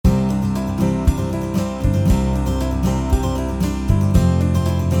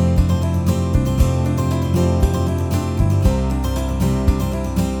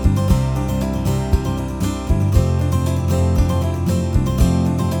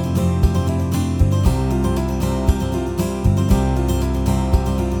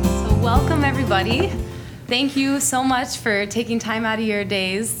everybody. Thank you so much for taking time out of your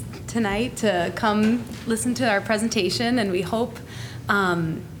days tonight to come listen to our presentation, and we hope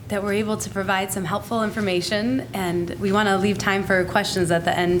that we're able to provide some helpful information, and we want to leave time for questions at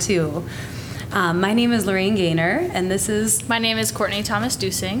the end too. My name is Lorraine Gaynor, and My name is Courtney Thomas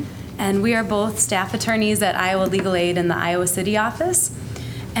Dusing. And we are both staff attorneys at Iowa Legal Aid in the Iowa City office.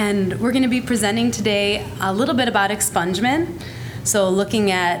 And we're going to be presenting today a little bit about expungement. So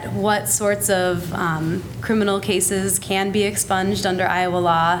looking at what sorts of criminal cases can be expunged under Iowa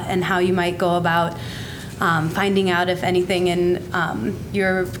law and how you might go about finding out if anything in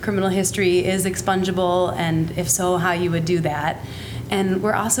your criminal history is expungible, and if so, how you would do that. And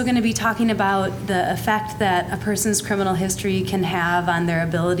we're also going to be talking about the effect that a person's criminal history can have on their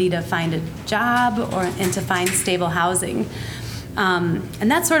ability to find a job and to find stable housing.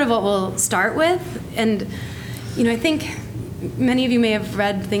 And that's sort of what we'll start with. And, I think many of you may have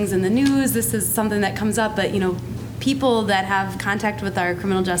read things in the news. This is something that comes up, but, people that have contact with our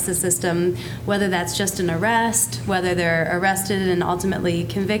criminal justice system, whether that's just an arrest, whether they're arrested and ultimately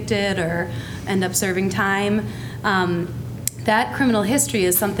convicted or end up serving time, that criminal history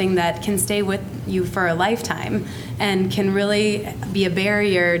is something that can stay with you for a lifetime and can really be a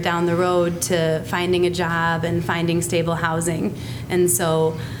barrier down the road to finding a job and finding stable housing. And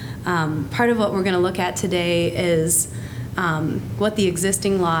so part of what we're going to look at today is what the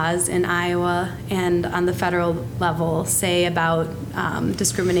existing laws in Iowa and on the federal level say about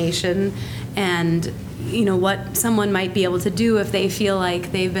discrimination, and what someone might be able to do if they feel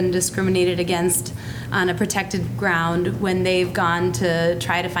like they've been discriminated against on a protected ground when they've gone to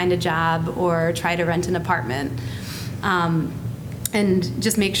try to find a job or try to rent an apartment. And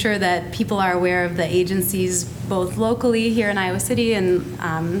just make sure that people are aware of the agencies both locally here in Iowa City and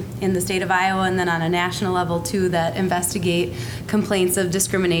in the state of Iowa, and then on a national level too, that investigate complaints of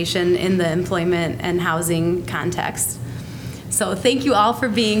discrimination in the employment and housing context. So thank you all for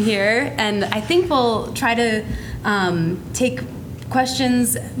being here, and I think we'll try to take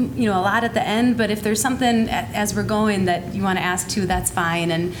questions, a lot at the end, but if there's something as we're going that you want to ask too, that's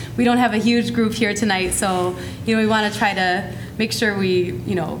fine. And we don't have a huge group here tonight, so we want to try to make sure we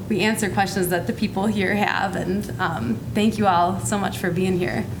answer questions that the people here have. And thank you all so much for being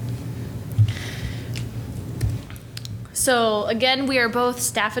here. So again, we are both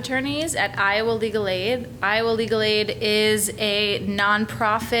staff attorneys at Iowa Legal Aid. Iowa Legal Aid is a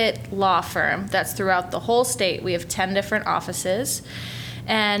nonprofit law firm that's throughout the whole state. We have 10 different offices.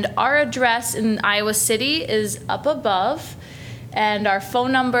 And our address in Iowa City is up above. And our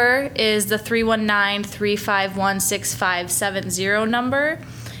phone number is the 319-351-6570 number.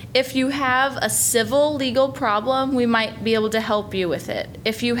 If you have a civil legal problem, we might be able to help you with it.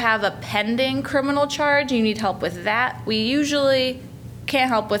 If you have a pending criminal charge, you need help with that. We usually can't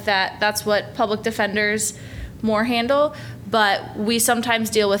help with that. That's what public defenders more handle. But we sometimes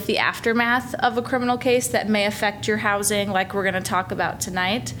deal with the aftermath of a criminal case that may affect your housing, like we're going to talk about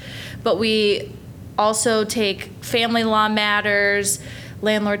tonight. But we also take family law matters,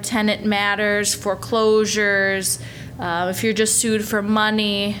 landlord-tenant matters, foreclosures, if you're just sued for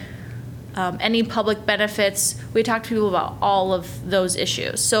money, any public benefits. We talk to people about all of those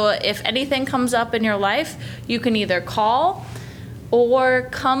issues. So if anything comes up in your life, you can either call or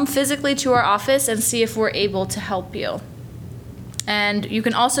come physically to our office and see if we're able to help you. And you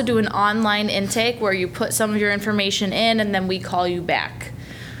can also do an online intake where you put some of your information in and then we call you back.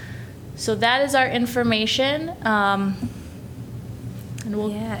 So that is our information. And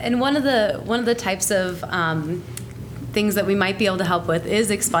one of the types of things that we might be able to help with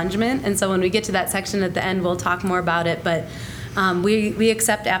is expungement. And so when we get to that section at the end, we'll talk more about it. But we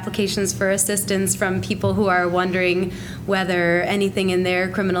accept applications for assistance from people who are wondering whether anything in their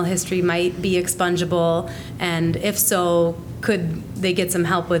criminal history might be expungible, and if so, could they get some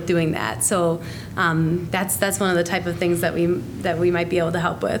help with doing that? So that's one of the type of things that we might be able to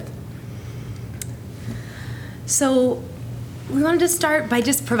help with. So we wanted to start by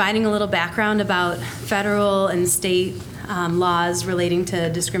just providing a little background about federal and state laws relating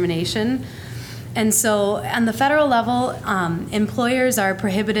to discrimination. And so on the federal level, employers are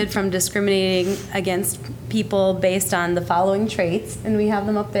prohibited from discriminating against people based on the following traits, and we have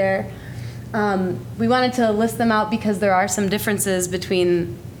them up there. We wanted to list them out because there are some differences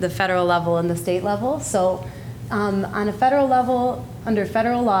between the federal level and the state level. So on a federal level, under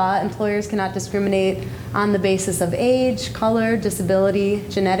federal law, employers cannot discriminate on the basis of age, color, disability,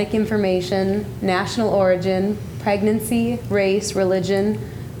 genetic information, national origin, pregnancy, race, religion,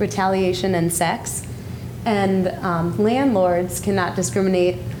 retaliation, and sex. And landlords cannot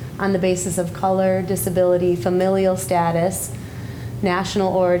discriminate on the basis of color, disability, familial status,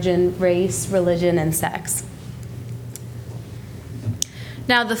 national origin, race, religion, and sex.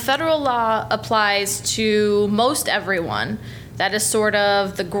 Now, the federal law applies to most everyone. That is sort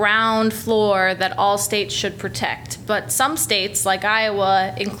of the ground floor that all states should protect. But some states, like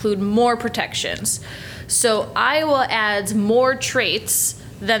Iowa, include more protections. So Iowa adds more traits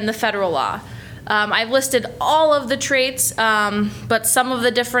than the federal law. I've listed all of the traits, but some of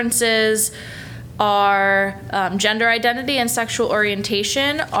the differences are gender identity and sexual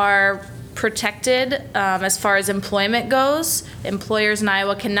orientation are protected as far as employment goes. Employers in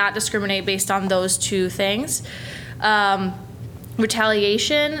Iowa cannot discriminate based on those two things.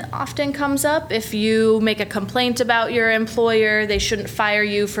 Retaliation often comes up. If you make a complaint about your employer, they shouldn't fire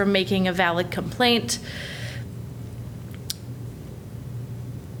you for making a valid complaint.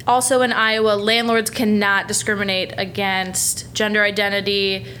 Also in Iowa, landlords cannot discriminate against gender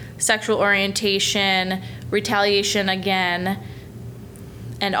identity, sexual orientation, retaliation again,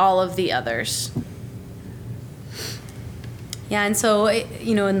 and all of the others. Yeah, and so,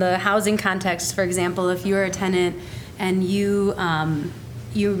 in the housing context, for example, if you're a tenant and you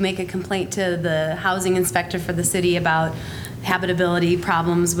make a complaint to the housing inspector for the city about habitability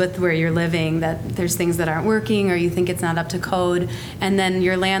problems with where you're living, that there's things that aren't working or you think it's not up to code, and then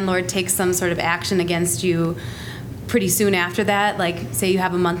your landlord takes some sort of action against you pretty soon after that, like say you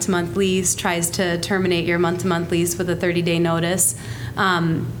have a month-to-month lease, tries to terminate your month-to-month lease with a 30-day notice,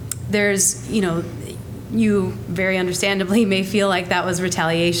 there's, you very understandably may feel like that was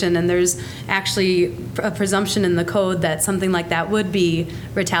retaliation, and there's actually a presumption in the code that something like that would be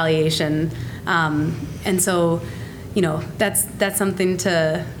retaliation. And so, that's something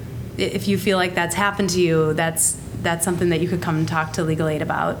to, if you feel like that's happened to you, that's something that you could come and talk to legal aid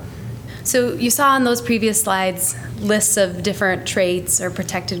about. So you saw on those previous slides lists of different traits or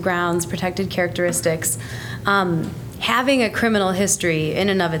protected grounds, protected characteristics. Having a criminal history in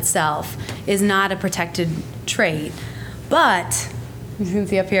and of itself is not a protected trait, but you can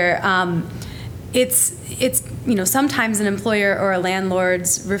see up here, it's sometimes an employer or a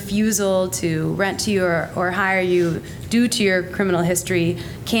landlord's refusal to rent to you or hire you due to your criminal history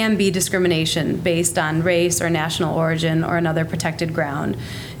can be discrimination based on race or national origin or another protected ground.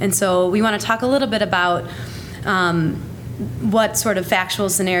 And so we want to talk a little bit about what sort of factual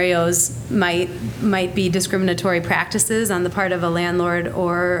scenarios might be discriminatory practices on the part of a landlord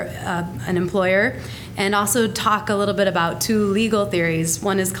or an employer, and also talk a little bit about two legal theories.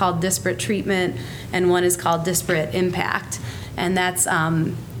 One is called disparate treatment, and one is called disparate impact. And that's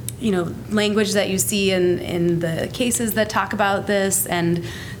language that you see in the cases that talk about this, and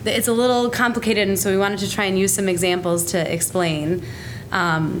it's a little complicated, and so we wanted to try and use some examples to explain.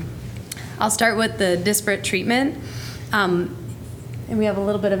 I'll start with the disparate treatment. And we have a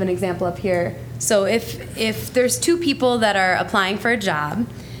little bit of an example up here. So if there's two people that are applying for a job,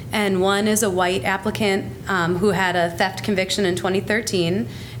 and one is a white applicant who had a theft conviction in 2013,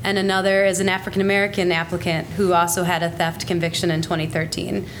 and another is an African American applicant who also had a theft conviction in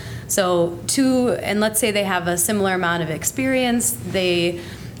 2013. So and let's say they have a similar amount of experience, they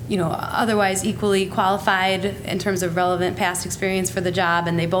otherwise equally qualified in terms of relevant past experience for the job,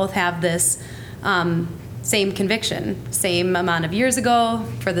 and they both have this same conviction, same amount of years ago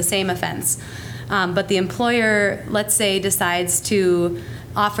for the same offense. But the employer, let's say, decides to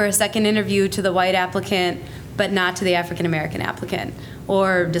offer a second interview to the white applicant, but not to the African American applicant,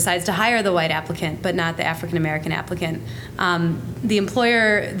 or decides to hire the white applicant, but not the African American applicant. The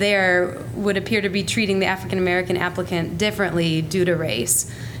employer there would appear to be treating the African American applicant differently due to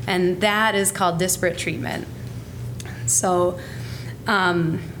race, and that is called disparate treatment. So,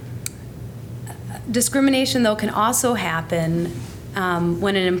 discrimination, though, can also happen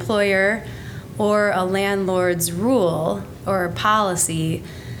when an employer or a landlord's rule or policy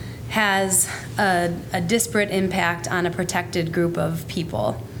has a disparate impact on a protected group of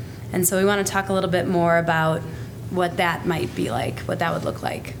people. And so we want to talk a little bit more about what that might be like, what that would look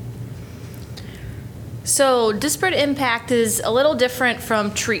like. So disparate impact is a little different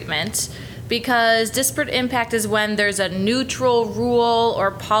from treatment, because disparate impact is when there's a neutral rule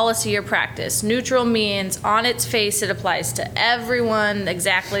or policy or practice. Neutral means on its face it applies to everyone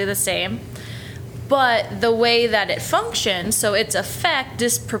exactly the same, but the way that it functions, so its effect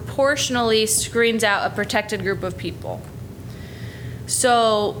disproportionately screens out a protected group of people.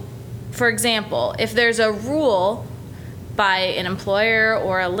 So, for example, if there's a rule by an employer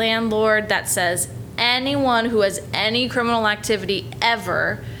or a landlord that says anyone who has any criminal activity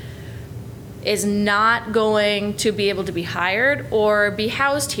ever is not going to be able to be hired or be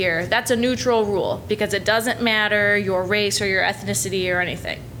housed here, that's a neutral rule because it doesn't matter your race or your ethnicity or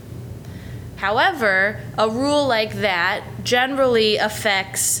anything. However, a rule like that generally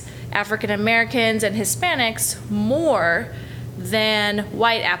affects African Americans and Hispanics more than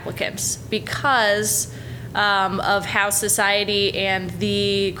white applicants because of how society and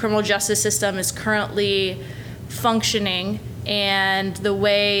the criminal justice system is currently functioning and the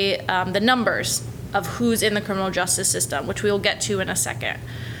way the numbers of who's in the criminal justice system, which we'll get to in a second.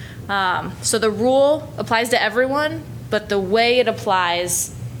 So the rule applies to everyone, but the way it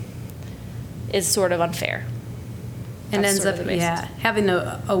applies is sort of unfair. And That's ends up, having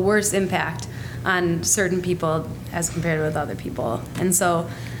a worse impact on certain people as compared with other people. And so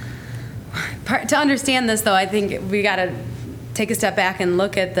to understand this, though, I think we got to take a step back and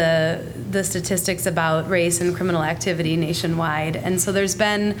look at the statistics about race and criminal activity nationwide. And so there's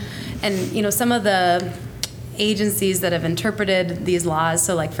been, and some of the agencies that have interpreted these laws,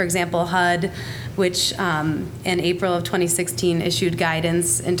 so like, for example, HUD, which in April of 2016 issued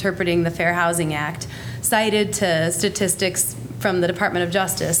guidance interpreting the Fair Housing Act, cited to statistics from the Department of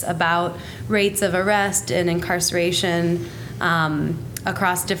Justice about rates of arrest and incarceration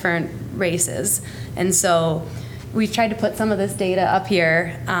across different races. And so we've tried to put some of this data up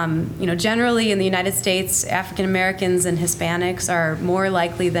here. Generally in the United States, African Americans and Hispanics are more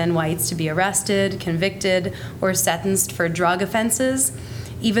likely than whites to be arrested, convicted, or sentenced for drug offenses,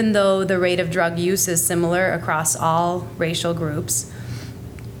 even though the rate of drug use is similar across all racial groups.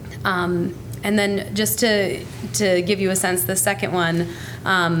 And then just to give you a sense, the second one,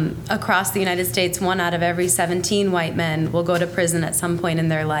 across the United States, 1 out of every 17 white men will go to prison at some point in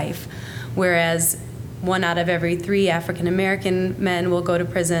their life, whereas 1 out of every 3 African American men will go to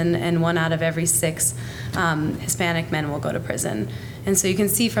prison, and 1 out of every 6 Hispanic men will go to prison. And so you can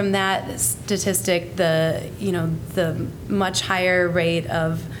see from that statistic the much higher rate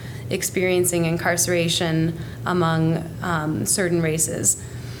of experiencing incarceration among certain races.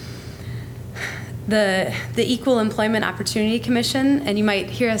 The Equal Employment Opportunity Commission, and you might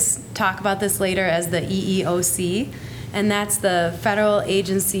hear us talk about this later as the EEOC, and that's the federal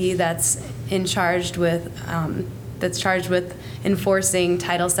agency that's charged with enforcing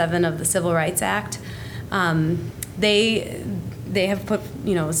Title VII of the Civil Rights Act. They have put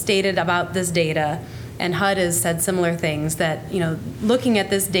stated about this data, and HUD has said similar things, that looking at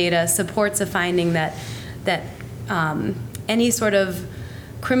this data supports a finding that any sort of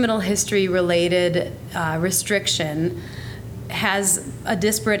criminal history related restriction has a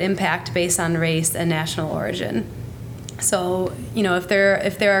disparate impact based on race and national origin. So, if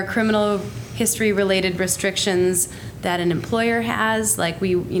there are criminal history related restrictions that an employer has, like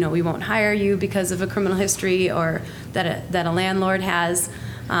we won't hire you because of a criminal history, or that a landlord has,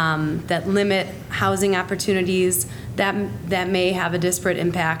 that limit housing opportunities, that may have a disparate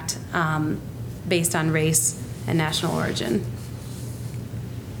impact based on race and national origin.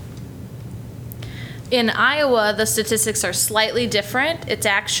 In Iowa, the statistics are slightly different. It's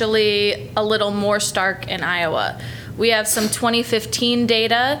actually a little more stark in Iowa. We have some 2015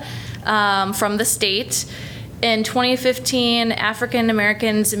 data from the state. In 2015, African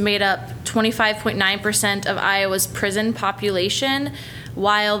Americans made up 25.9% of Iowa's prison population,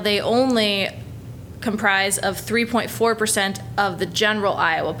 while they only comprise of 3.4% of the general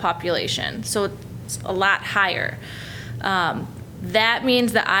Iowa population. So it's a lot higher. That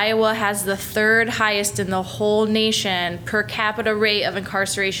means that Iowa has the 3rd highest in the whole nation per capita rate of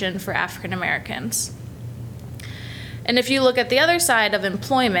incarceration for African Americans. And if you look at the other side of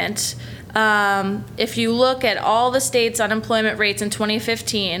employment, if you look at all the states' unemployment rates in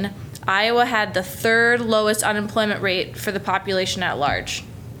 2015, Iowa had the 3rd lowest unemployment rate for the population at large.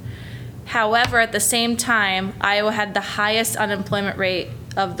 However, at the same time, Iowa had the highest unemployment rate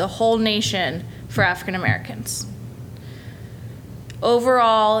of the whole nation for African Americans.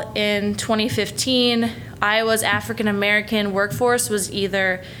 Overall, in 2015, Iowa's African American workforce was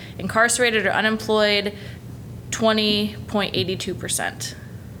either incarcerated or unemployed 20.82%.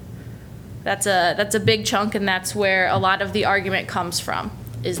 That's a big chunk, and that's where a lot of the argument comes from,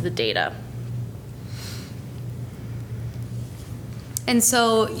 is the data. And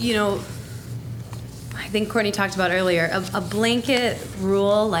so, I think Courtney talked about earlier, a blanket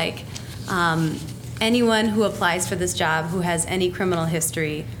rule like anyone who applies for this job who has any criminal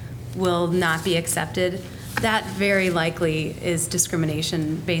history will not be accepted. That very likely is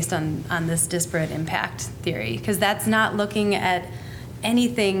discrimination based on this disparate impact theory, because that's not looking at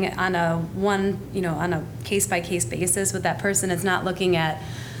anything on a case-by-case basis with that person. It's not looking at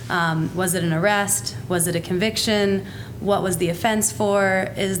was it an arrest, was it a conviction, what was the offense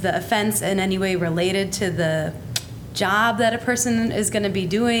for, is the offense in any way related to the job that a person is going to be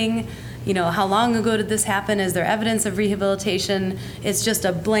doing. how long ago did this happen? Is there evidence of rehabilitation? It's just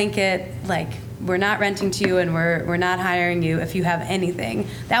a blanket, like, we're not renting to you and we're not hiring you if you have anything.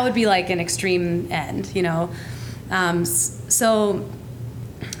 That would be like an extreme end, So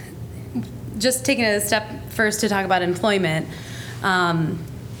just taking a step first to talk about employment.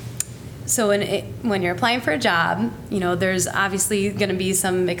 So when you're applying for a job, there's obviously going to be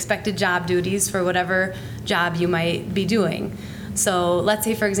some expected job duties for whatever job you might be doing. So let's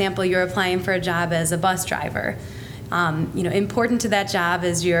say, for example, you're applying for a job as a bus driver. Important to that job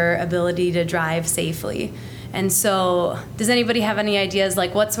is your ability to drive safely. And so does anybody have any ideas,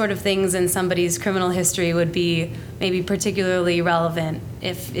 like what sort of things in somebody's criminal history would be maybe particularly relevant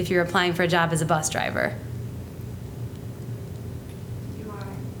if you're applying for a job as a bus driver?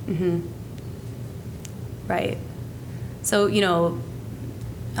 Mm-hmm. Right. So,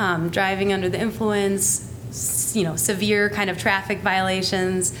 driving under the influence, severe kind of traffic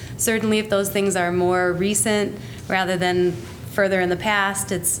violations. Certainly if those things are more recent rather than further in the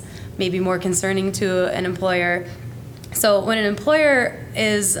past, it's maybe more concerning to an employer. So when an employer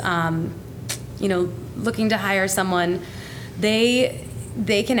is, looking to hire someone, they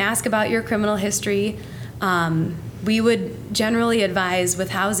can ask about your criminal history. We would generally advise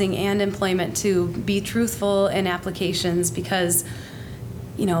with housing and employment to be truthful in applications because,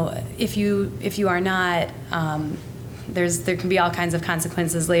 if you are not, there can be all kinds of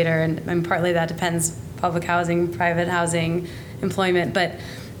consequences later, and partly that depends, public housing, private housing, employment. But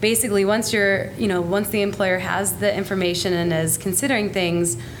basically, once the employer has the information and is considering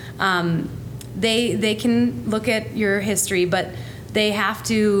things, they can look at your history, but they have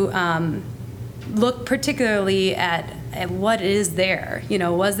to look particularly at what is there.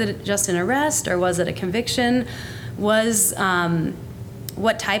 Was it just an arrest or was it a conviction? What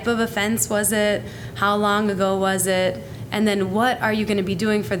type of offense was it? How long ago was it? And then what are you going to be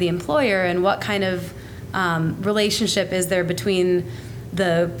doing for the employer, and what kind of relationship is there between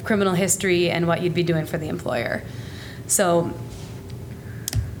the criminal history and what you'd be doing for the employer? So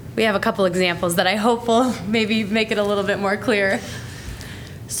we have a couple examples that I hope will maybe make it a little bit more clear.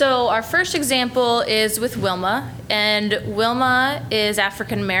 So our first example is with Wilma, and Wilma is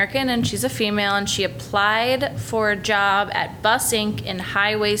African American, and she's a female, and she applied for a job at Bus Inc. in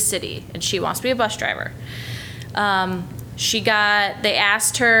Highway City, and she wants to be a bus driver. They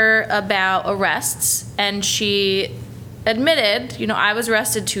asked her about arrests, and she admitted, I was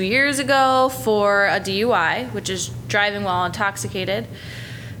arrested 2 years ago for a DUI, which is driving while intoxicated,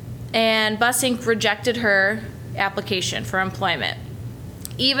 and Bus Inc. rejected her application for employment,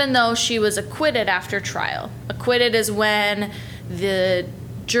 even though she was acquitted after trial. Acquitted is when the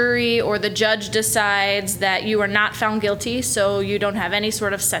jury or the judge decides that you are not found guilty, so you don't have any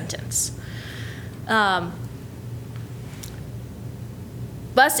sort of sentence. Bus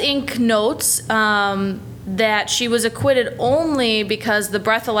Inc. notes that she was acquitted only because the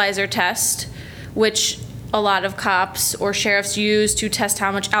breathalyzer test, which a lot of cops or sheriffs use to test how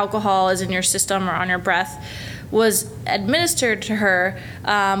much alcohol is in your system or on your breath, was administered to her,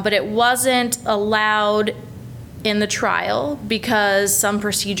 but it wasn't allowed in the trial because some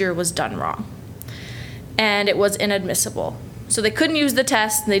procedure was done wrong, and it was inadmissible. So they couldn't use the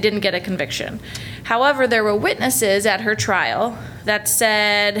test, and they didn't get a conviction. However, there were witnesses at her trial that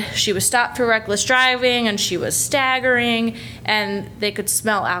said she was stopped for reckless driving and she was staggering, and they could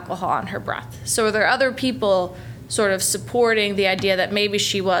smell alcohol on her breath. So there are other people sort of supporting the idea that maybe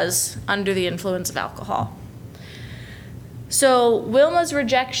she was under the influence of alcohol. So Wilma's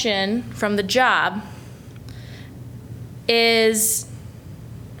rejection from the job is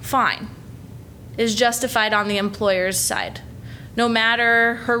fine, is justified on the employer's side, no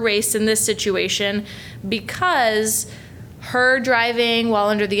matter her race in this situation, because her driving while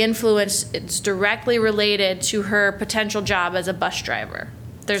under the influence is directly related to her potential job as a bus driver.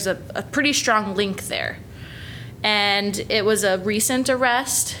 There's a pretty strong link there. And it was a recent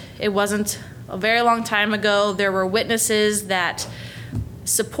arrest. It wasn't a very long time ago. There were witnesses that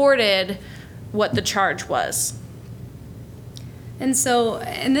supported what the charge was. And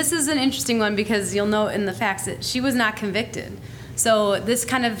this is an interesting one because you'll note in the facts that she was not convicted. So this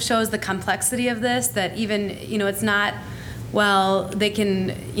kind of shows the complexity of this, that even, it's not, well, they can,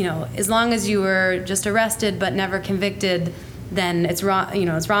 as long as you were just arrested but never convicted, then it's wrong,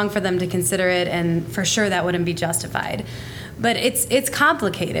 it's wrong for them to consider it, and for sure that wouldn't be justified. But it's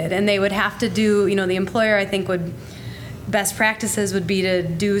complicated, and they would have to do, the employer, I think, best practices would be to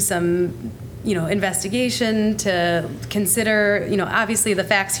do some, investigation, to consider, obviously the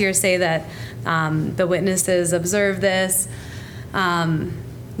facts here say that the witnesses observed this.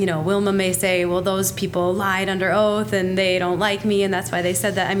 Wilma may say, well, those people lied under oath and they don't like me and that's why they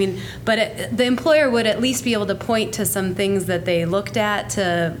said that. I mean, but the employer would at least be able to point to some things that they looked at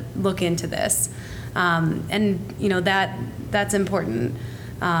to look into this. That's important.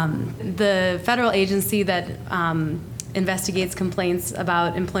 The federal agency that investigates complaints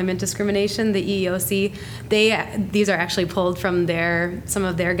about employment discrimination, the EEOC, these are actually pulled from some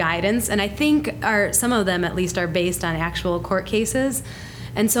of their guidance, and I think some of them at least are based on actual court cases.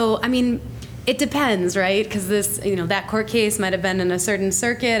 And so, I mean, it depends, right? Because that court case might have been in a certain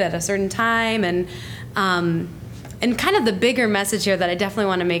circuit at a certain time, and kind of the bigger message here that I definitely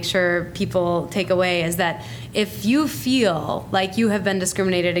want to make sure people take away is that if you feel like you have been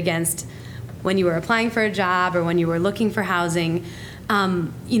discriminated against when you were applying for a job or when you were looking for housing,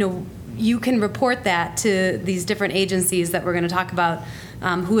 you can report that to these different agencies that we're going to talk about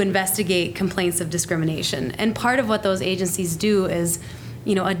who investigate complaints of discrimination. And part of what those agencies do is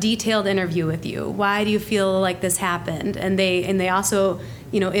a detailed interview with you. Why do you feel like this happened? And they also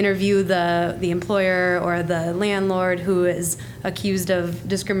interview the employer or the landlord who is accused of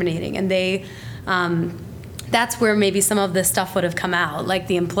discriminating. And that's where maybe some of this stuff would have come out. Like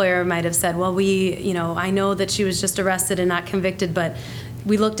the employer might have said, well, I know that she was just arrested and not convicted, but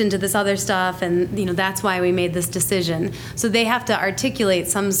we looked into this other stuff and that's why we made this decision. So they have to articulate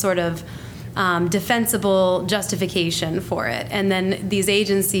some sort of defensible justification for it. And then these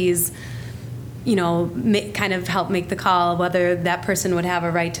agencies kind of help make the call whether that person would have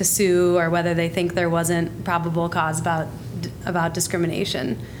a right to sue or whether they think there wasn't probable cause about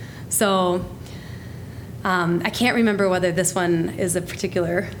discrimination. So I can't remember whether this one is a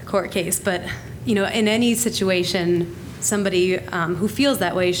particular court case, but in any situation, somebody who feels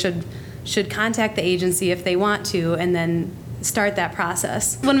that way should contact the agency if they want to, and then start that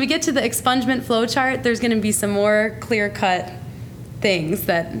process. When we get to the expungement flow chart, there's going to be some more clear-cut things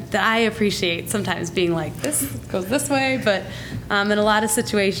that I appreciate sometimes being like, this goes this way, but in a lot of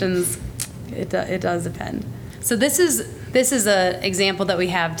situations, it does depend. So this is an example that we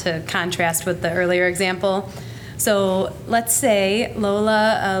have to contrast with the earlier example. So let's say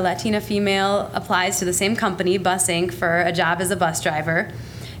Lola, a Latina female, applies to the same company, Bus Inc., for a job as a bus driver,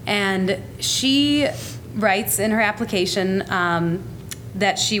 and she writes in her application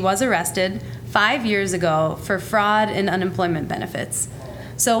that she was arrested 5 years ago for fraud in unemployment benefits.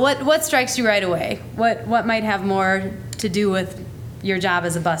 So what strikes you right away? What might have more to do with your job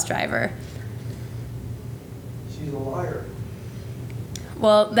as a bus driver? She's a liar.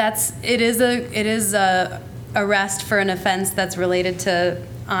 Well, it is a arrest for an offense that's related to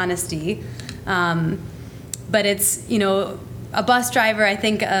honesty, but it's a bus driver. I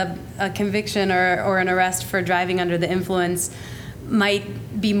think a conviction or an arrest for driving under the influence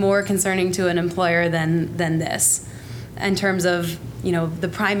might be more concerning to an employer than this, in terms of the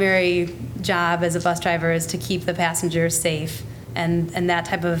primary job as a bus driver is to keep the passengers safe, and that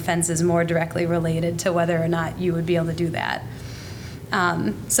type of offense is more directly related to whether or not you would be able to do that.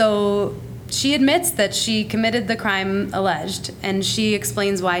 So she admits that she committed the crime alleged, and she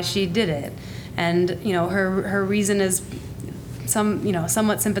explains why she did it, and her reason is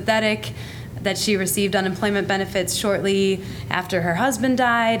somewhat sympathetic, that she received unemployment benefits shortly after her husband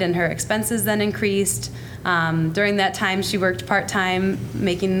died, and her expenses then increased. During that time, she worked part-time,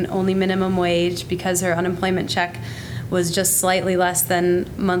 making only minimum wage because her unemployment check was just slightly less than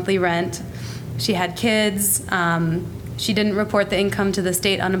monthly rent. She had kids. She didn't report the income to the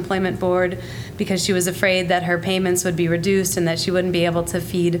state unemployment board because she was afraid that her payments would be reduced and that she wouldn't be able to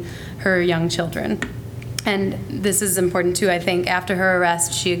feed her young children. And this is important too, I think. After her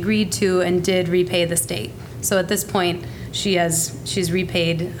arrest, she agreed to and did repay the state. So at this point, she's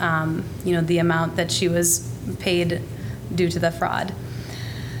repaid the amount that she was paid due to the fraud.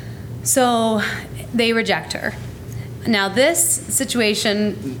 So they reject her. Now this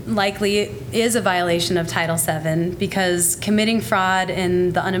situation likely is a violation of Title VII because committing fraud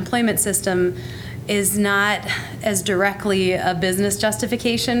in the unemployment system is not as directly a business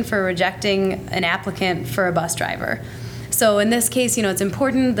justification for rejecting an applicant for a bus driver. So in this case, it's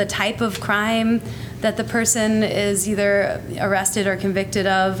important the type of crime that the person is either arrested or convicted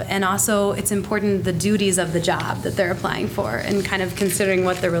of, and also it's important the duties of the job that they're applying for and kind of considering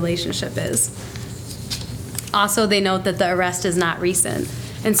what the relationship is. Also, they note that the arrest is not recent.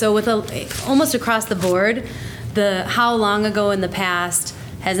 And so with almost across the board, how long ago in the past,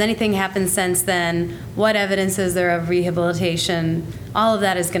 has anything happened since then, what evidence is there of rehabilitation, all of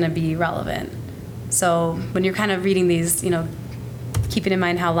that is going to be relevant. So when you're kind of reading these, keeping in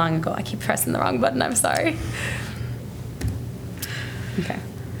mind how long ago. I keep pressing the wrong button, I'm sorry. Okay.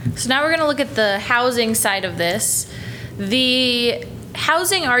 So now we're going to look at the housing side of this. The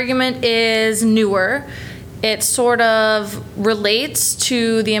housing argument is newer. It sort of relates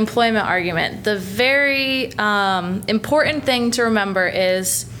to the employment argument. The very important thing to remember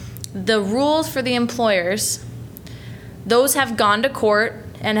is the rules for the employers, those have gone to court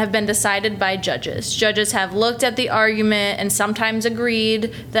and have been decided by judges. Judges have looked at the argument and sometimes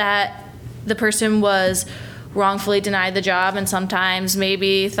agreed that the person was wrongfully denied the job, and sometimes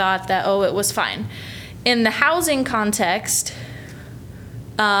maybe thought that, oh, it was fine. In the housing context,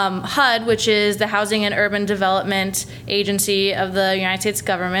 HUD, which is the Housing and Urban Development Agency of the United States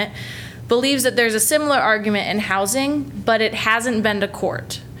government, believes that there's a similar argument in housing, but it hasn't been to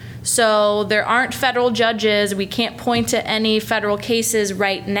court. So there aren't federal judges, we can't point to any federal cases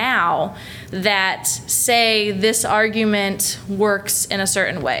right now that say this argument works in a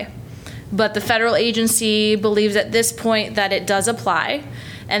certain way. But the federal agency believes at this point that it does apply,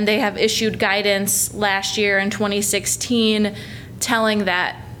 and they have issued guidance last year in 2016 telling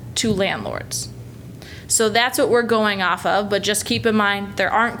that to landlords. So that's what we're going off of, but just keep in mind there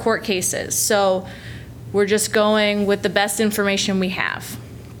aren't court cases. So we're just going with the best information we have.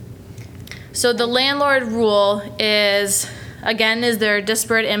 So the landlord rule is there a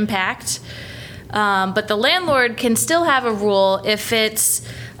disparate impact? But the landlord can still have a rule if it's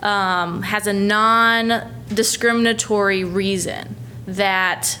has a non-discriminatory reason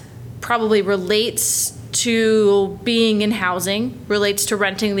that probably relates to being in housing, relates to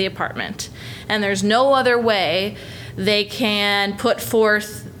renting the apartment. And there's no other way they can put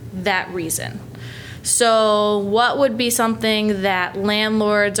forth that reason. So what would be something that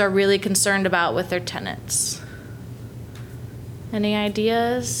landlords are really concerned about with their tenants? Any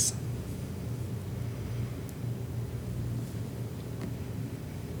ideas?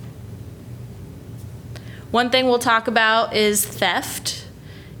 One thing we'll talk about is theft.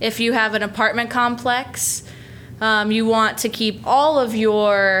 If you have an apartment complex, you want to keep all of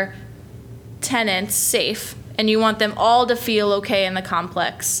your tenants safe, and you want them all to feel okay in the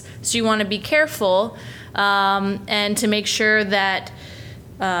complex. So you want to be careful and to make sure that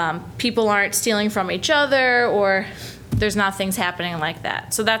people aren't stealing from each other or there's not things happening like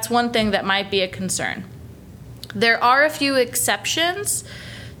that. So that's one thing that might be a concern. There are a few exceptions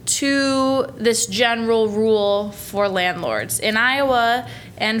to this general rule for landlords. In Iowa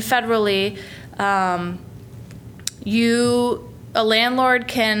and federally, a landlord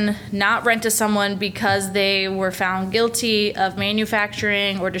can not rent to someone because they were found guilty of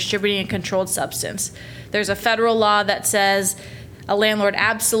manufacturing or distributing a controlled substance. There's a federal law that says a landlord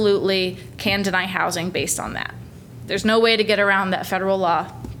absolutely can deny housing based on that. There's no way to get around that federal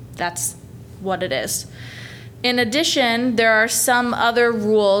law. That's what it is. In addition, there are some other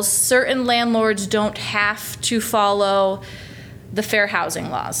rules. Certain landlords don't have to follow the fair housing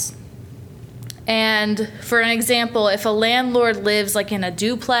laws. And for an example, if a landlord lives like in a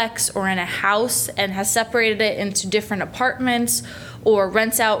duplex or in a house and has separated it into different apartments or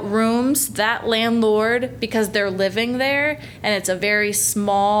rents out rooms, that landlord, because they're living there and it's a very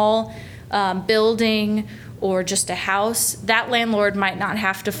small building or just a house, that landlord might not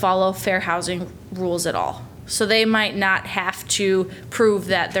have to follow fair housing rules at all. So they might not have to prove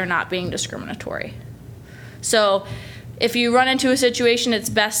that they're not being discriminatory. So if you run into a situation, it's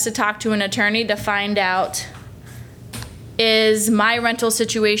best to talk to an attorney to find out, is my rental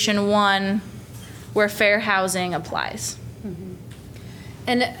situation one where fair housing applies? Mm-hmm.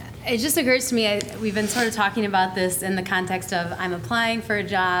 And it just occurs to me, we've been sort of talking about this in the context of I'm applying for a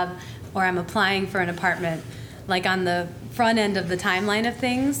job or I'm applying for an apartment, like on the front end of the timeline of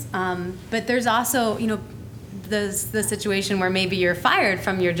things. But there's also, the situation where maybe you're fired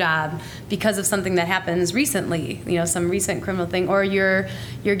from your job because of something that happens recently, some recent criminal thing, or you're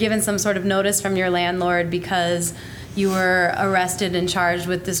given some sort of notice from your landlord because you were arrested and charged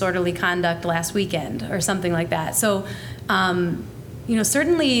with disorderly conduct last weekend or something like that. So,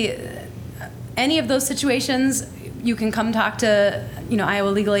 certainly any of those situations, you can come talk to, Iowa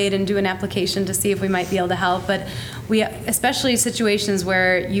Legal Aid and do an application to see if we might be able to help. But especially situations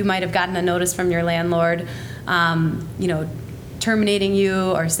where you might have gotten a notice from your landlord, terminating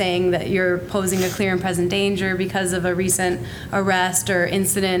you or saying that you're posing a clear and present danger because of a recent arrest or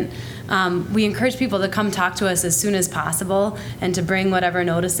incident. We encourage people to come talk to us as soon as possible and to bring whatever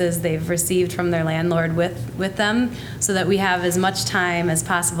notices they've received from their landlord with them, so that we have as much time as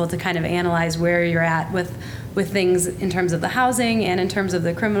possible to kind of analyze where you're at with things in terms of the housing and in terms of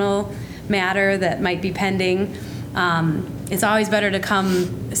the criminal matter that might be pending. It's always better to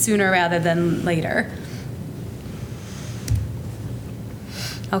come sooner rather than later.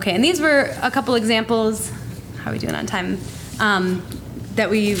 Okay, and these were a couple examples, how are we doing on time, that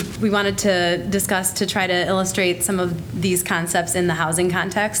we wanted to discuss to try to illustrate some of these concepts in the housing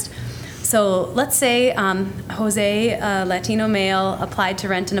context. So let's say Jose, a Latino male, applied to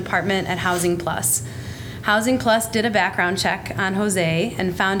rent an apartment at Housing Plus. Housing Plus did a background check on Jose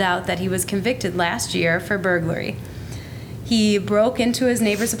and found out that he was convicted last year for burglary. He broke into his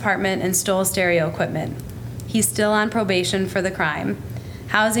neighbor's apartment and stole stereo equipment. He's still on probation for the crime.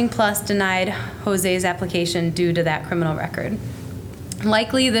 Housing Plus denied Jose's application due to that criminal record.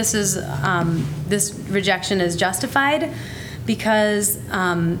 Likely this rejection is justified because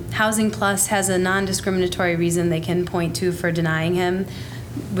Housing Plus has a non-discriminatory reason they can point to for denying him,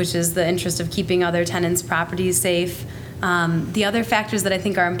 which is the interest of keeping other tenants' properties safe. The other factors that I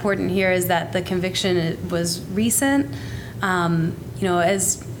think are important here is that the conviction was recent.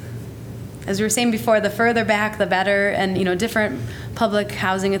 As we were saying before, the further back, the better. And, different public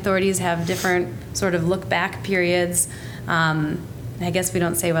housing authorities have different sort of look-back periods. I guess we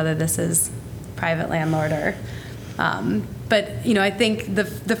don't say whether this is private landlord or... but, I think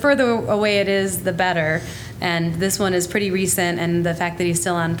the further away it is, the better. And this one is pretty recent, and the fact that he's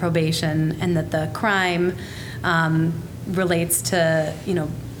still on probation and that the crime relates to,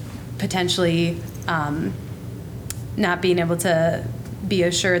 potentially not being able to be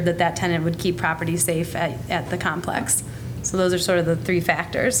assured that that tenant would keep property safe at the complex. So those are sort of the three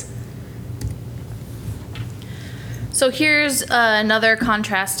factors. So here's another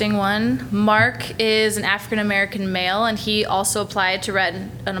contrasting one. Mark is an African-American male, and he also applied to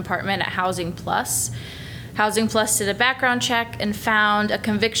rent an apartment at Housing Plus. Housing Plus did a background check and found a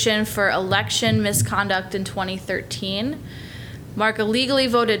conviction for election misconduct in 2013. Mark illegally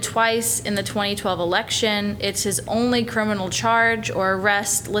voted twice in the 2012 election. It's his only criminal charge or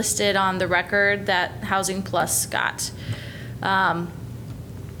arrest listed on the record that Housing Plus got.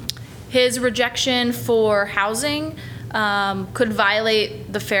 His rejection for housing could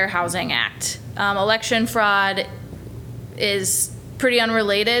violate the Fair Housing Act. Election fraud is pretty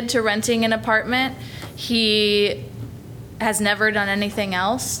unrelated to renting an apartment. He has never done anything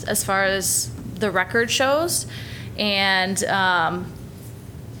else as far as the record shows. And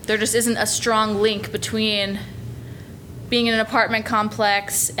there just isn't a strong link between being in an apartment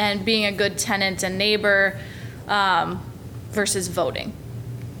complex and being a good tenant and neighbor versus voting.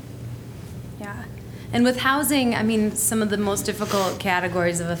 Yeah. And with housing, some of the most difficult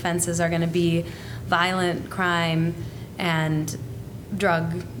categories of offenses are going to be violent crime and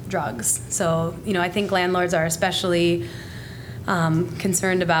drugs. So, I think landlords are especially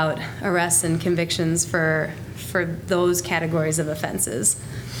concerned about arrests and convictions for those categories of offenses.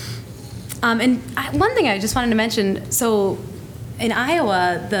 One thing I just wanted to mention, so in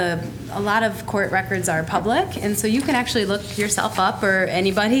Iowa, a lot of court records are public, and so you can actually look yourself up or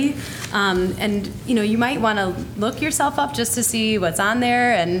anybody, and you might want to look yourself up just to see what's on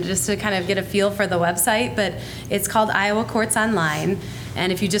there and just to kind of get a feel for the website. But it's called Iowa Courts Online,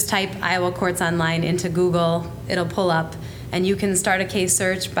 and if you just type Iowa Courts Online into Google, it'll pull up, and you can start a case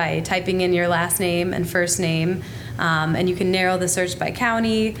search by typing in your last name and first name, and you can narrow the search by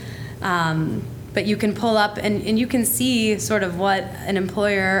county. But you can pull up and you can see sort of what an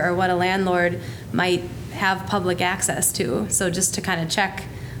employer or what a landlord might have public access to. So just to kind of check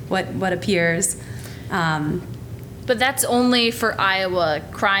what appears. But that's only for Iowa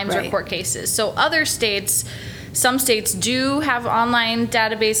crimes Right. or court cases. So other states, some states do have online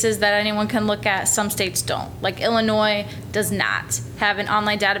databases that anyone can look at. Some states don't. Like Illinois does not have an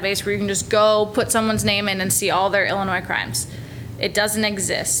online database where you can just go put someone's name in and see all their Illinois crimes. It doesn't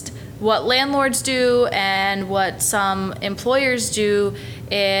exist. What landlords do and what some employers do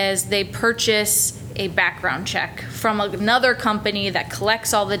is they purchase a background check from another company that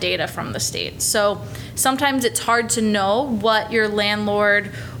collects all the data from the state. So sometimes it's hard to know what your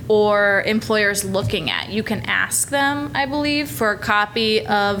landlord or employer is looking at. You can ask them, I believe, for a copy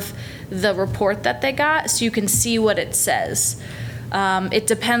of the report that they got so you can see what it says. It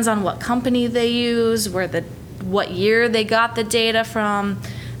depends on what company they use, what year they got the data from.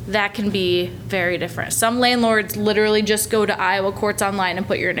 That can be very different. Some landlords literally just go to Iowa Courts Online and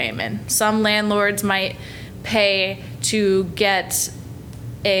put your name in. Some landlords might pay to get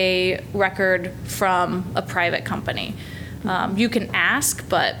a record from a private company. You can ask,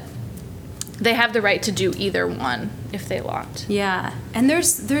 but they have the right to do either one if they want. Yeah, and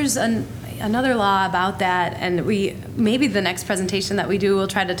there's another law about that, and maybe the next presentation that we do, we'll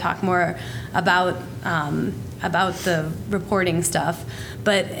try to talk more about about the reporting stuff.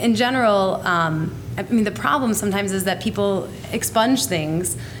 But in general, I mean, the problem sometimes is that people expunge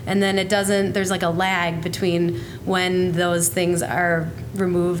things, and then there's like a lag between when those things are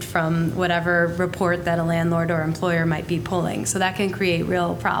removed from whatever report that a landlord or employer might be pulling. So that can create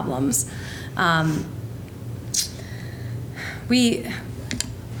real problems. We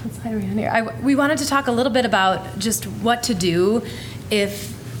wanted to talk a little bit about just what to do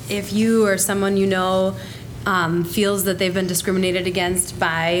if you or someone you know feels that they've been discriminated against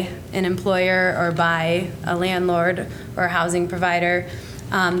by an employer or by a landlord or a housing provider.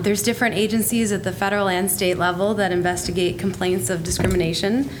 There's different agencies at the federal and state level that investigate complaints of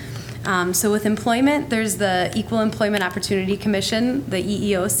discrimination. So with employment, there's the Equal Employment Opportunity Commission, the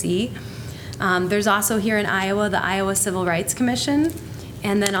EEOC. There's also here in Iowa, the Iowa Civil Rights Commission,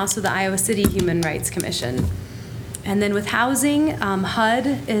 and then also the Iowa City Human Rights Commission. And then with housing, HUD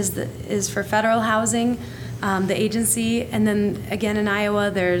is for federal housing, the agency. And then again in Iowa,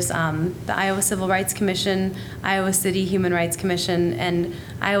 there's the Iowa Civil Rights Commission, Iowa City Human Rights Commission, and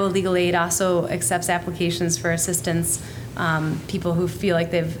Iowa Legal Aid also accepts applications for assistance, people who feel like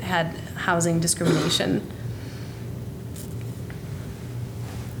they've had housing discrimination.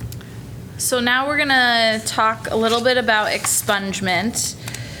 So now we're gonna talk a little bit about expungement.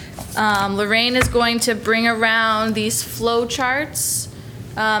 Lorraine is going to bring around these flow charts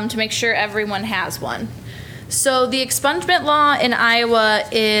to make sure everyone has one. So the expungement law in Iowa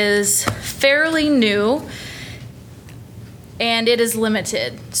is fairly new and it is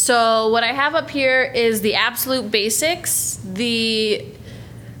limited. So what I have up here is the absolute basics. The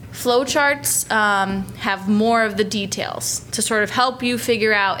flow charts have more of the details to sort of help you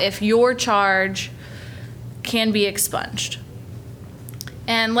figure out if your charge can be expunged.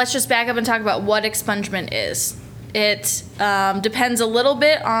 And let's just back up and talk about what expungement is. It depends a little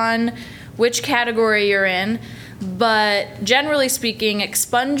bit on which category you're in, but generally speaking,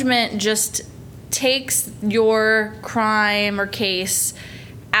 expungement just takes your crime or case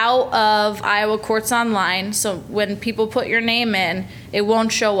out of Iowa courts online. So when people put your name in, it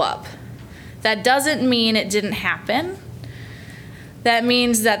won't show up. That doesn't mean it didn't happen. That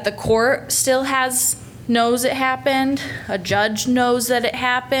means that the court still knows it happened, a judge knows that it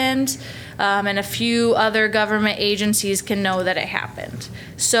happened, and a few other government agencies can know that it happened.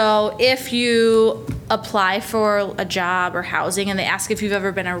 So if you apply for a job or housing and they ask if you've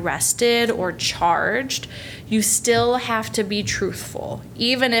ever been arrested or charged, you still have to be truthful,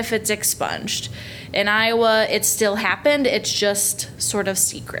 even if it's expunged. In Iowa, it still happened, it's just sort of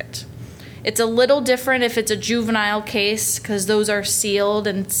secret. It's a little different if it's a juvenile case because those are sealed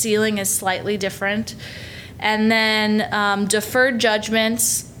and sealing is slightly different. And then deferred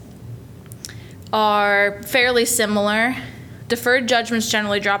judgments are fairly similar. Deferred judgments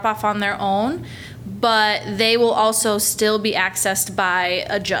generally drop off on their own, but they will also still be accessed by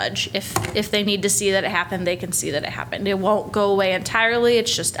a judge. If they need to see that it happened, they can see that it happened. It won't go away entirely,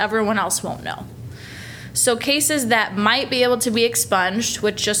 it's just everyone else won't know. So cases that might be able to be expunged,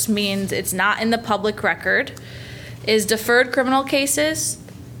 which just means it's not in the public record, is deferred criminal cases.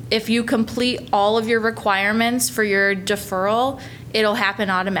 If you complete all of your requirements for your deferral, it'll happen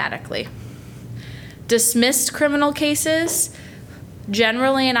automatically. Dismissed criminal cases,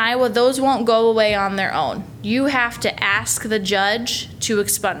 generally in Iowa, those won't go away on their own. You have to ask the judge to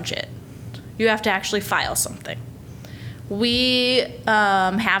expunge it. You have to actually file something. We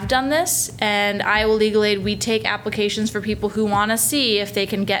have done this, and Iowa Legal Aid, we take applications for people who want to see if they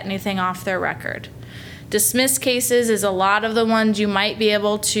can get anything off their record. Dismissed cases is a lot of the ones you might be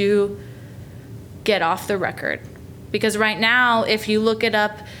able to get off the record. Because right now, if you look it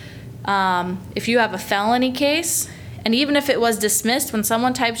up, if you have a felony case, and even if it was dismissed, when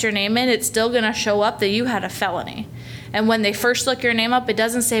someone types your name in, it's still going to show up that you had a felony. And when they first look your name up, it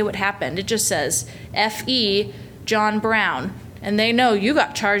doesn't say what happened. It just says F.E. John Brown, and they know you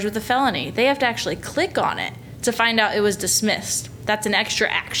got charged with a felony. They have to actually click on it to find out it was dismissed. That's an extra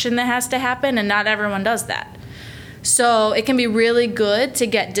action that has to happen, and not everyone does that. So it can be really good to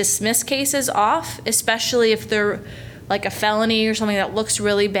get dismissed cases off, especially if they're like a felony or something that looks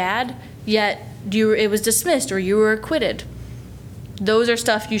really bad, yet it was dismissed or you were acquitted. Those are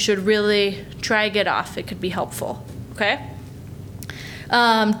stuff you should really try to get off. It could be helpful, okay?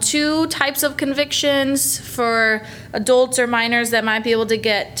 Two types of convictions for adults or minors that might be able to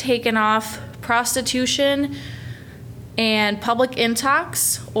get taken off: prostitution and public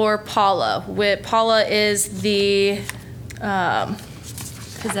intox, or PALA. PALA is the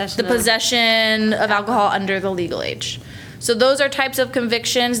possession of alcohol under the legal age. So those are types of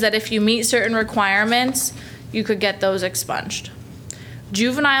convictions that if you meet certain requirements, you could get those expunged.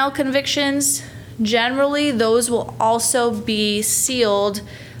 Juvenile convictions, Generally, those will also be sealed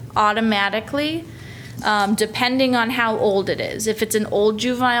automatically, depending on how old it is. If it's an old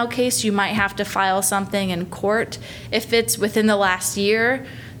juvenile case, you might have to file something in court. If it's within the last year,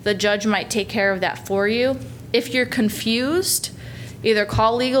 the judge might take care of that for you. If you're confused, either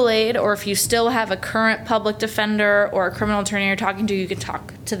call legal aid, or if you still have a current public defender or a criminal attorney you're talking to, you can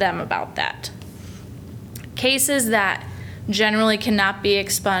talk to them about that. Cases that generally cannot be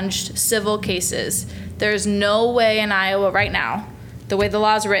expunged, civil cases. There's no way in Iowa right now, the way the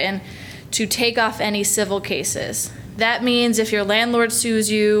law is written, to take off any civil cases. That means if your landlord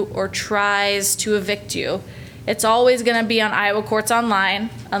sues you or tries to evict you, it's always going to be on Iowa courts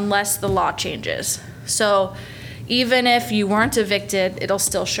online unless the law changes. So even if you weren't evicted, it'll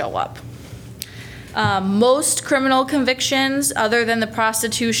still show up. Most criminal convictions, other than the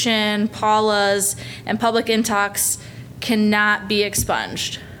prostitution, Paula's, and public intox, cannot be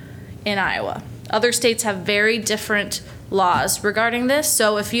expunged in Iowa. Other states have very different laws regarding this.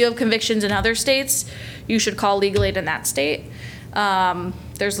 So if you have convictions in other states, you should call legal aid in that state.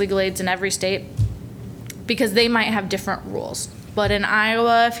 There's legal aids in every state because they might have different rules. But in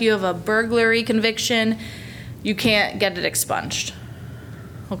Iowa, if you have a burglary conviction, you can't get it expunged.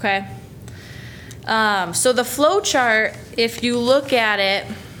 Okay? So the flow chart, if you look at it,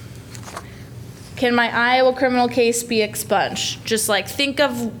 can my Iowa criminal case be expunged? Just like think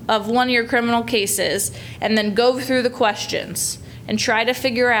of one of your criminal cases and then go through the questions and try to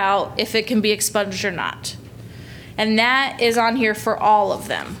figure out if it can be expunged or not. And that is on here for all of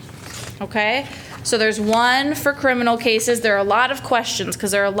them. Okay? So there's one for criminal cases. There are a lot of questions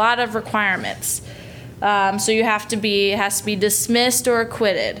because there are a lot of requirements. So it has to be dismissed or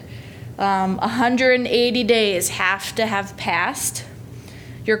acquitted. 180 days have to have passed.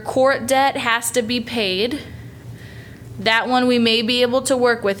 Your court debt has to be paid. That one we may be able to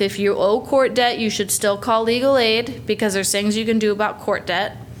work with. If you owe court debt, you should still call legal aid because there's things you can do about court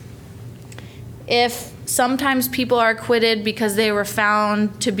debt. If sometimes people are acquitted because they were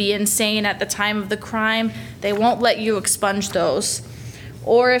found to be insane at the time of the crime, they won't let you expunge those.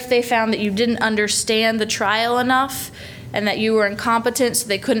 Or if they found that you didn't understand the trial enough and that you were incompetent so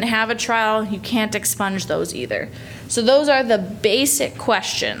they couldn't have a trial, you can't expunge those either. So those are the basic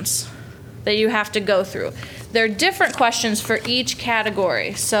questions that you have to go through. There are different questions for each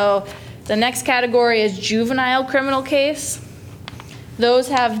category. So the next category is juvenile criminal case. Those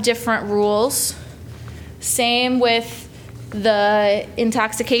have different rules. Same with the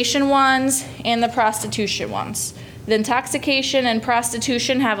intoxication ones and the prostitution ones. The intoxication and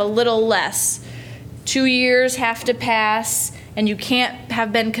prostitution have a little less. 2 years have to pass, and you can't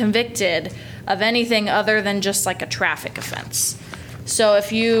have been convicted of anything other than just like a traffic offense. So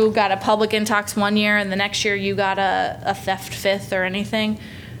if you got a public intox 1 year and the next year you got a theft fifth or anything,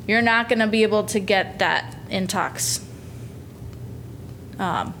 you're not going to be able to get that intox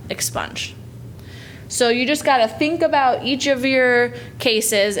expunged. So you just got to think about each of your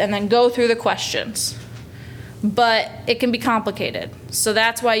cases and then go through the questions. But it can be complicated. So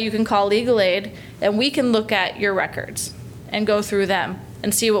that's why you can call legal aid and we can look at your records and go through them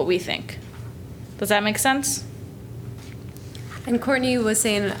and see what we think. Does that make sense? And Courtney was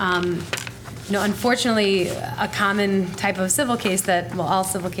saying, unfortunately, a common type of civil case that, well, all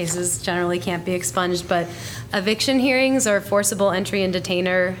civil cases generally can't be expunged, but eviction hearings or forcible entry and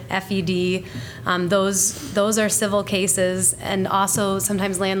detainer, FED, those are civil cases, and also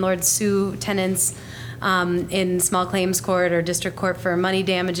sometimes landlords sue tenants in small claims court or district court for money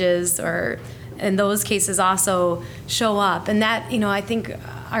damages, and those cases also show up. And that, I think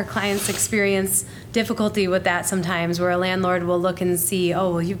our clients experience difficulty with that sometimes, where a landlord will look and see,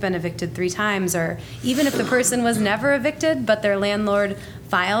 oh, well, you've been evicted 3 times, or even if the person was never evicted, but their landlord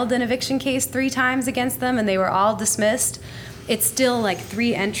filed an eviction case 3 times against them and they were all dismissed, it's still like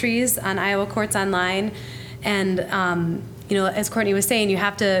 3 entries on Iowa Courts Online. And as Courtney was saying, you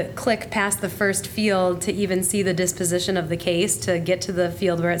have to click past the first field to even see the disposition of the case to get to the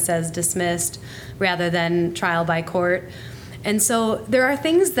field where it says dismissed rather than trial by court. And so there are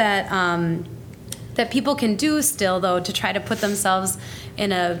things that people can do still, though, to try to put themselves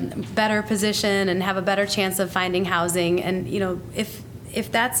in a better position and have a better chance of finding housing. And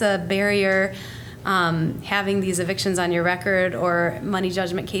if that's a barrier, having these evictions on your record or money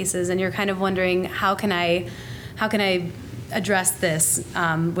judgment cases, and you're kind of wondering, how can I address this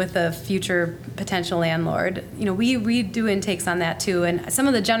with a future potential landlord? We do intakes on that too, and some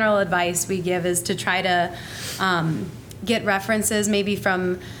of the general advice we give is to try to get references maybe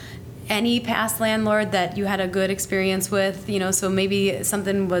from any past landlord that you had a good experience with. So maybe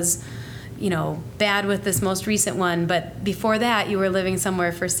something was bad with this most recent one, but before that you were living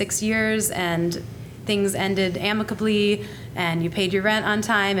somewhere for 6 years and things ended amicably and you paid your rent on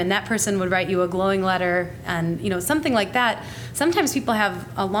time, and that person would write you a glowing letter and something like that. Sometimes people have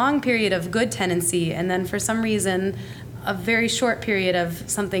a long period of good tenancy, and then for some reason a very short period of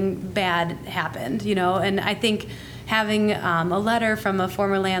something bad happened, and I think having a letter from a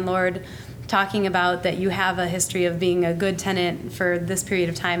former landlord talking about that you have a history of being a good tenant for this period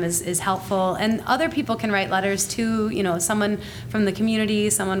of time is helpful. And other people can write letters too, someone from the community,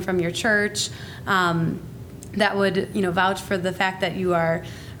 someone from your church, that would vouch for the fact that you are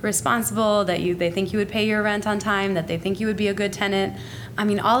responsible, that they think you would pay your rent on time, that they think you would be a good tenant. I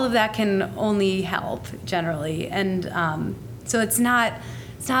mean, all of that can only help generally. And so it's not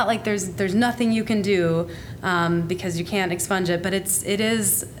like there's nothing you can do because you can't expunge it, but it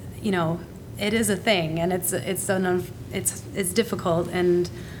is a thing, and it's difficult, and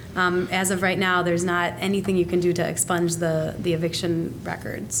as of right now, there's not anything you can do to expunge the eviction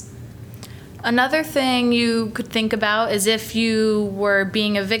records. Another thing you could think about is if you were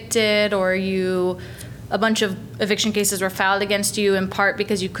being evicted or a bunch of eviction cases were filed against you in part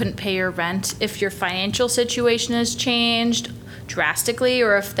because you couldn't pay your rent, if your financial situation has changed drastically,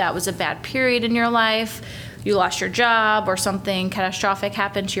 or if that was a bad period in your life, you lost your job or something catastrophic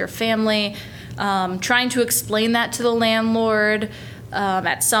happened to your family, trying to explain that to the landlord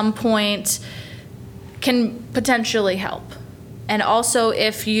at some point can potentially help. And also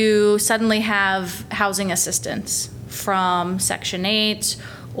if you suddenly have housing assistance from Section 8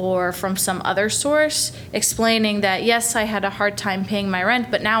 or from some other source, explaining that, yes, I had a hard time paying my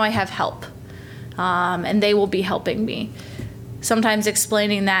rent, but now I have help, and they will be helping me. Sometimes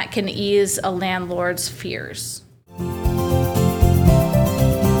explaining that can ease a landlord's fears.